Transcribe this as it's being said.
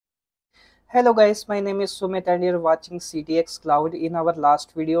Hello guys, my name is Sumit and you're watching CTXCLOUD. In our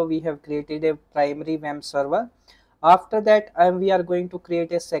last video, we have created a primary WEM server. After that, we are going to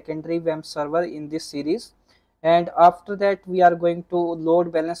create a secondary WEM server in this series. And after that, we are going to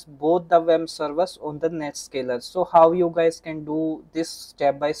load balance both the WEM servers on the NetScaler. So how you guys can do this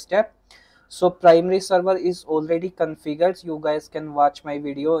step by step. So primary server is already configured. You guys can watch my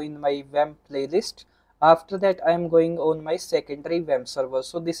video in my WEM playlist. After that, I am going on my secondary WEM server.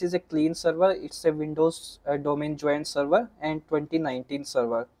 So this is a clean server. It's a Windows domain joined server and 2019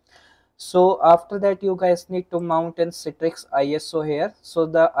 server. So after that, you guys need to mount an Citrix ISO here. So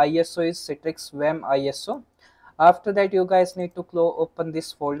the ISO is Citrix WEM ISO. After that, you guys need to open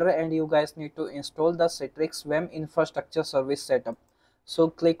this folder and you guys need to install the Citrix WEM infrastructure service setup. So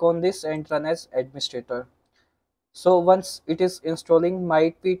click on this and run as administrator. So once it is installing,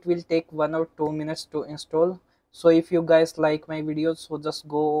 might be it will take 1 or 2 minutes to install. So if you guys like my videos, so just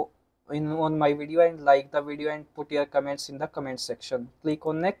go in on my video and like the video and put your comments in the comment section. Click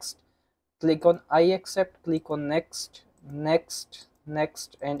on next, click on I accept, click on next, next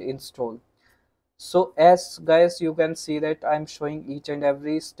and install. So as guys, you can see that I'm showing each and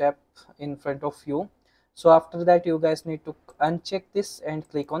every step in front of you. So after that, you guys need to uncheck this and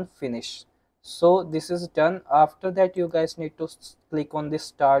click on finish. So this is done. After that, you guys need to click on this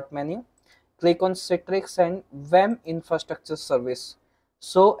start menu, click on Citrix and WEM infrastructure service.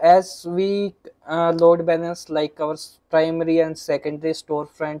 So as we load balance like our primary and secondary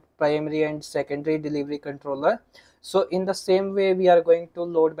storefront, primary and secondary delivery controller, so in the same way we are going to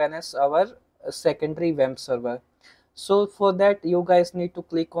load balance our secondary WEM server. So for that, you guys need to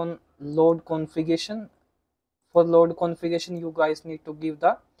click on load configuration. For load configuration, you guys need to give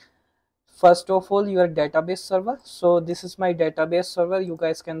the first of all your database server. So this is my database server, you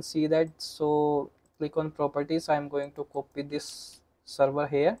guys can see that. So click on properties. I'm going to copy this server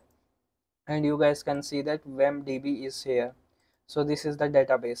here and you guys can see that WEMDB is here. So this is the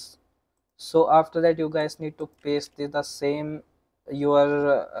database. So after that, you guys need to paste the same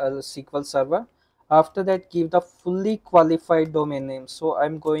your SQL server. After that, give the fully qualified domain name. So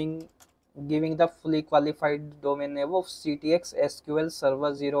I'm giving the fully qualified domain name of CTXSQL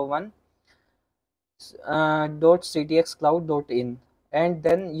server 01 .ctxcloud.in, and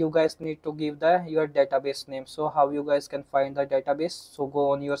then you guys need to give the your database name. So how you guys can find the database? So go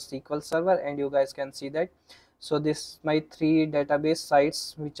on your SQL server and you guys can see that. So this my 3 database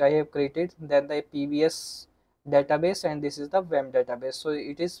sites which I have created, then the PBS database, and this is the WEM database. So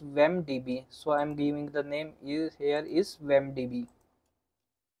it is WEMDB. So I'm giving the name here is WEMDB.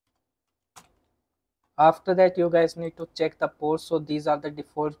 After that, you guys need to check the ports. So these are the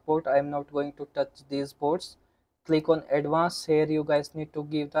default port. I am not going to touch these ports. Click on advanced. Here you guys need to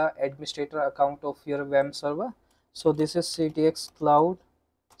give the administrator account of your WEM server. So this is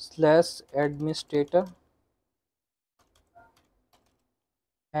CTXCloud/administrator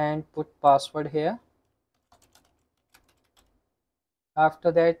and put password here.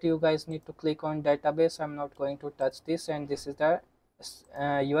 After that, you guys need to click on database. I'm not going to touch this, and this is the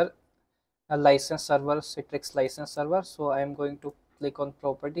your a license server, Citrix license server. So I am going to click on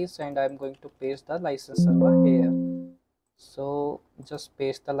properties and I am going to paste the license server here. So just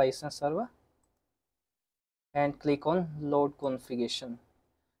paste the license server and click on load configuration.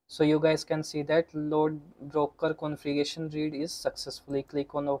 So you guys can see that load broker configuration read is successfully.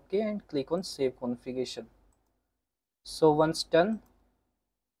 Click on OK and click on save configuration. So once done,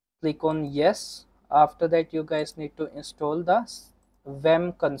 click on yes. After that, you guys need to install the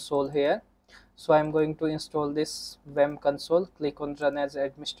WEM console here. So I'm going to install this WEM console. Click on run as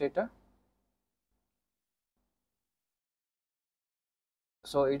administrator.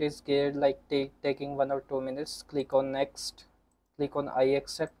 So it is geared like taking 1 or 2 minutes. Click on next, click on I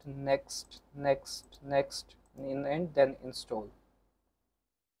accept, next, and then install.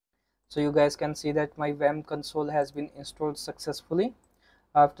 So you guys can see that my WEM console has been installed successfully.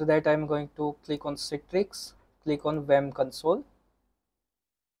 After that, I'm going to click on Citrix, click on WEM console.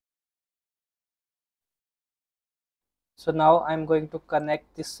 So now I'm going to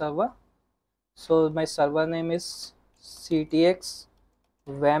connect this server. So my server name is CTX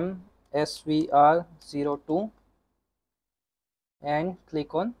WEM SVR02 and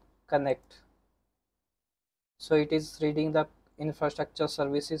click on connect. So it is reading the infrastructure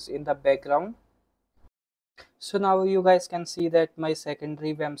services in the background. So now you guys can see that my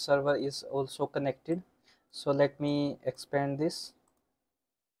secondary WEM server is also connected. So let me expand this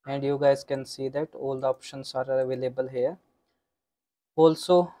and you guys can see that all the options are available here.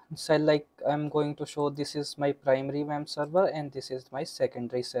 Also, so like I'm going to show, this is my primary WEM server and this is my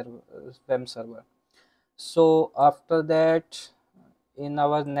secondary WEM server. So after that, in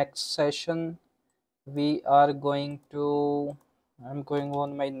our next session we are going to, I'm going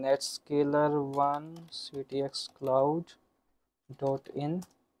on my NetScaler one CTXCloud.in.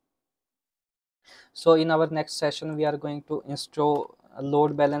 So in our next session we are going to install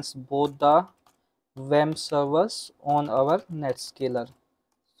load balance both the WEM servers on our NetScaler.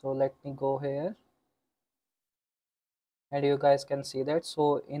 So let me go here and you guys can see that.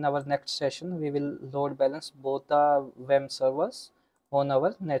 So in our next session we will load balance both the WEM servers on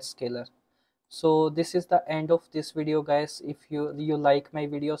our NetScaler. So this is the end of this video, guys. If you like my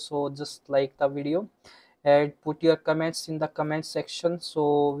video, so just like the video and put your comments in the comment section,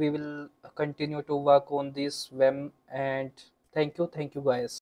 so we will continue to work on this WEM. And thank you guys.